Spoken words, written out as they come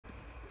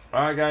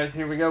All right, guys,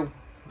 here we go.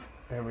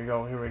 Here we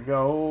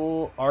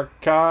go.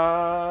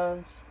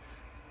 Archives.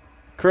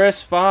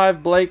 Chris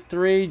 5, Blake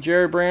 3,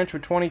 Jerry Branch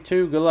with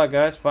 22. Good luck,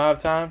 guys.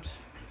 5 times.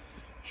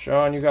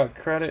 Sean, you got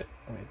credit.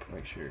 Let me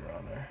make sure you're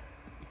on there.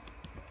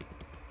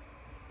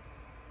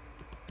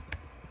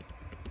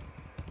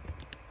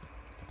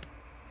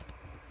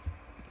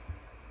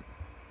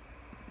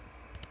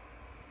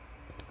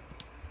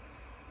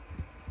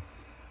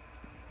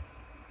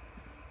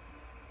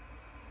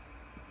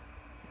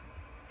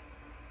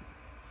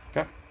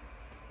 Okay.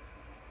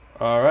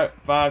 All right,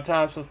 5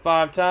 times for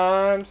 5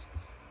 times.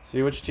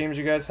 See which teams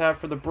you guys have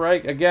for the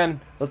break.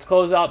 Again, let's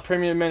close out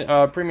premium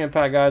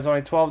pack, guys.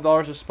 Only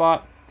 $12 a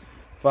spot.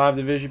 5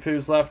 Division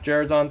Poos left.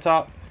 Jared's on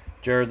top.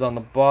 Jared's on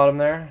the bottom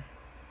there.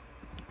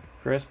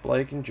 Chris,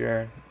 Blake, and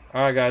Jared.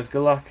 All right, guys.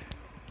 Good luck.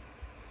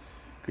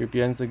 Group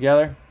you ends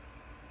together.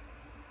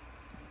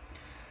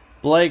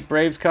 Blake,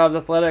 Braves, Cubs,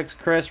 Athletics.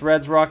 Chris,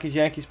 Reds, Rockies,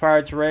 Yankees,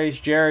 Pirates, Rays.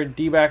 Jared,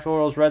 D-backs,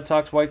 Orioles, Red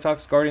Sox, White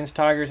Sox, Guardians,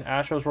 Tigers,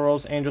 Astros,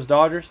 Royals, Angels,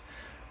 Dodgers.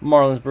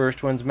 Marlins, Brewers,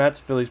 Twins, Mets,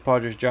 Phillies,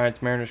 Padres,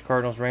 Giants, Mariners,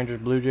 Cardinals,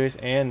 Rangers, Blue Jays,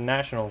 and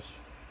Nationals.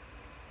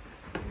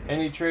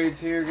 Any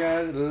trades here,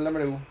 guys? Let me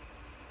know.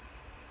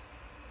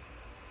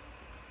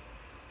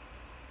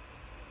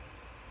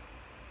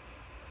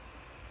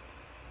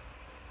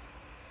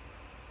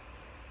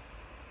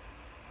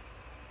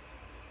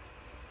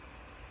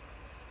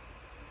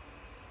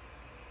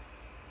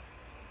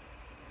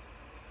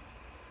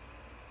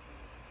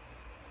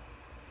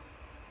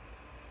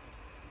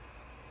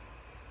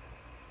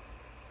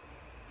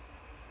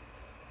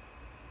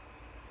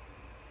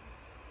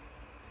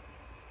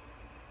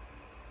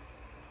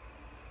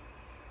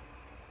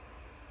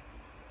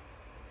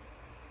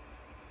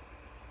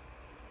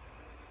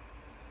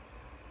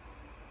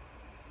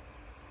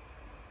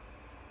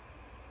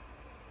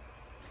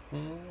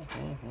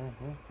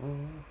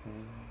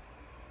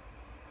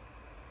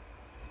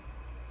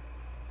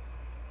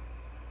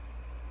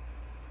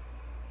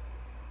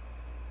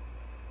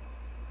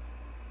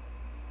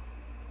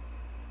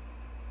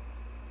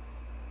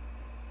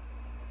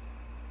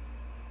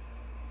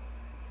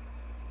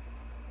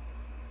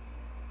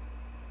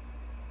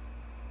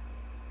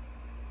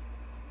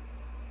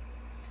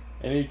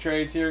 Any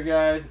trades here,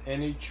 guys?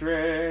 Any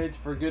trades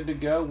for good to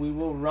go? We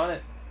will run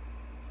it.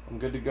 I'm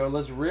good to go.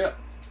 Let's rip.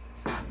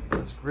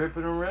 Let's grip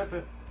it and rip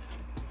it.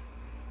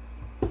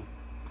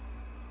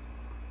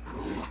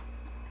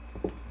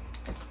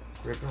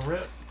 Rip and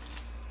rip.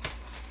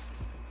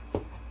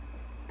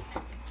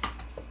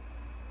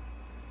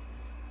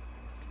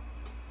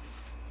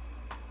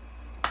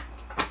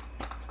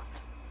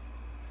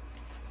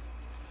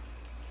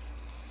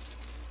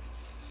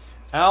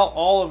 Al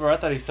Oliver, I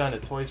thought he signed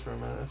it twice for a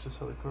minute. That's just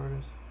how the card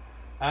is.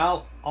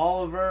 Al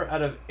Oliver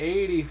out of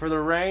 80 for the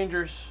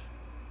Rangers.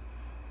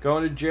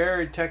 Going to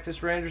Jared,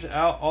 Texas Rangers.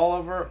 Al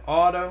Oliver,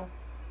 auto.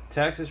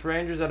 Texas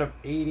Rangers out of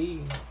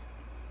 80.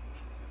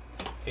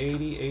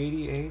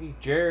 80.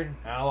 Jared,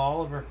 Al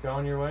Oliver,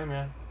 going your way,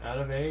 man. Out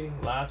of 80.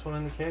 Last one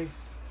in the case.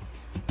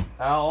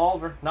 Al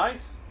Oliver,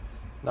 nice.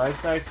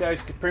 Nice.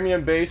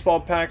 Premium baseball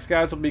packs,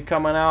 guys, will be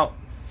coming out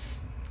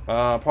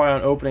probably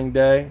on opening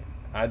day.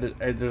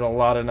 There's a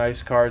lot of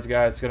nice cards,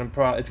 guys. It's gonna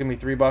be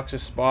 $3 a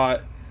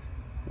spot,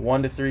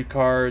 1 to 3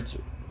 cards,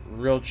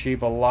 real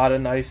cheap. A lot of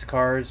nice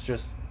cards.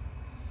 Just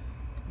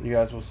you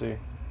guys will see.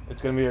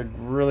 It's gonna be a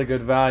really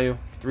good value.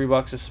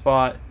 $3 a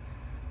spot.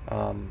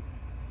 And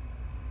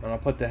I'll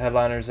put the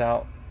headliners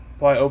out.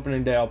 Probably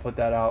opening day, I'll put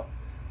that out.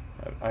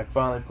 I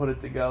finally put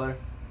it together.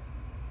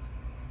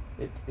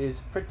 It is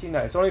pretty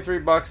nice. Only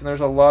 $3, and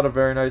there's a lot of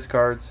very nice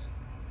cards.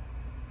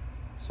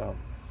 So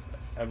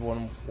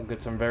everyone will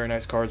get some very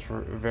nice cards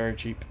for very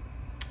cheap.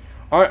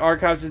 All right,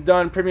 Archives is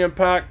done. Premium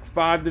pack,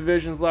 5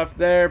 divisions left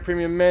there.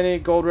 Premium mini,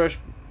 Gold Rush,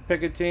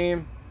 pick a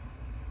team.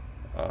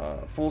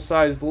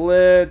 Full-size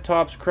lid,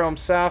 Topps Chrome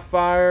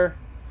Sapphire.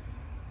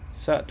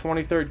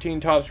 2013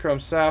 Topps Chrome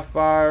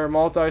Sapphire.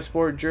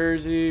 Multi-sport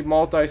jersey,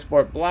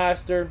 multi-sport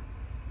blaster.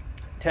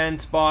 10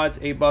 spots,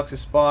 $8 a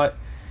spot.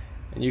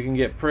 And you can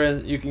get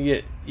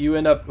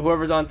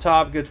whoever's on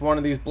top gets one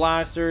of these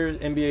blasters.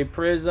 NBA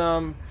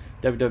Prism,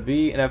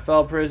 WWE,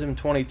 NFL Prism,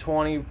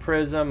 2020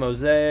 Prism,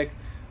 Mosaic.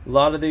 A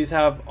lot of these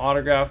have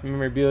autographed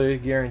memorabilia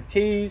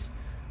guarantees,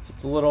 so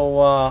it's a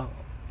little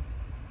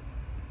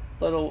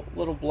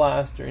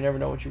blaster. You never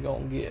know what you're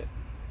gonna get.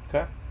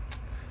 Okay.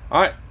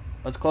 All right,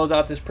 let's close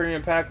out this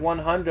premium pack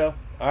 100. All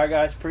right,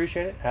 guys,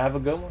 appreciate it. Have a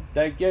good one.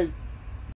 Thank you.